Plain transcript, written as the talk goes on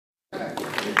Hello,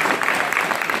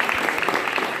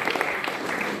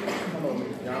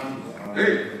 Mr. John.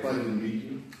 Hey. Pleasure to meet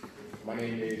you. My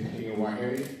name is King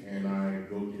Waheri, and I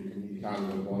go to the community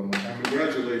college of Baltimore.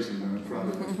 Congratulations, man. I'm proud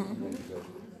of you.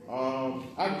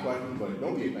 I have a question, but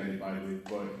don't be offended by this.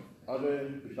 But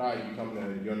besides becoming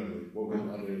a journalist, what were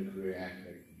other career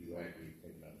aspects did you actually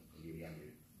think of when you were younger?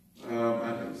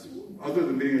 Other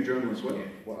than being a journalist, what? Yeah.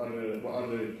 What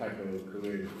other type of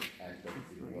career aspects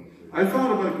did you want to do? I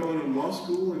thought about going to law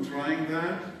school and trying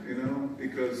that,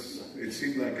 because it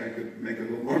seemed like I could make a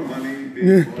little more money being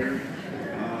a lawyer.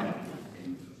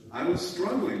 I was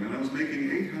struggling, and I was making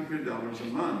 $800 a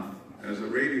month as a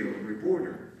radio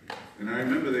reporter. And I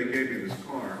remember they gave me this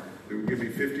car. They would give me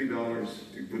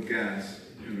 $50 to put gas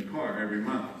in the car every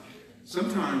month.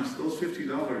 Sometimes those $50,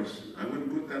 I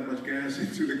wouldn't put that much gas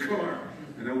into the car,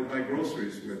 and I would buy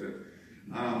groceries with it.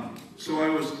 So I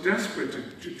was desperate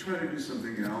to try to do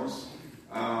something else.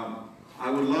 I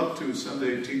would love to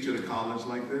someday teach at a college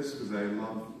like this, because I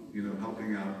love,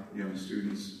 helping out young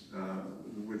students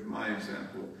with my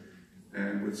example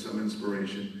and with some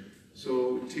inspiration.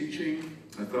 So teaching,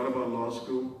 I thought about law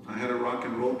school. I had a rock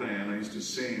and roll band. I used to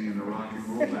sing in a rock and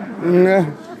roll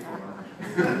band.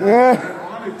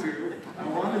 I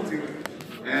wanted to.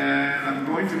 And I'm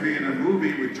going to be in a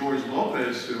movie with George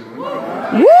Lopez soon. Woo!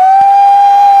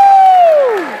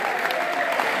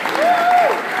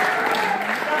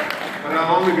 But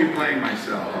I'll only be playing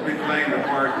myself. I'll be playing the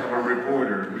part of a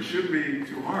reporter, which shouldn't be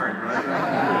too hard,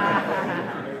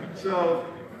 right? So,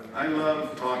 I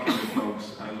love talking to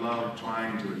folks. I love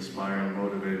trying to inspire and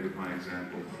motivate with my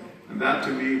example. And that,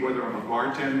 to me, whether I'm a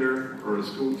bartender or a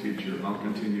school teacher, I'll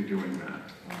continue doing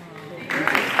that.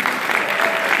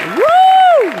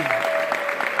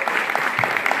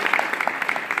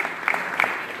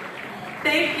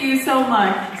 Thank you so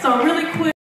much. So really quick.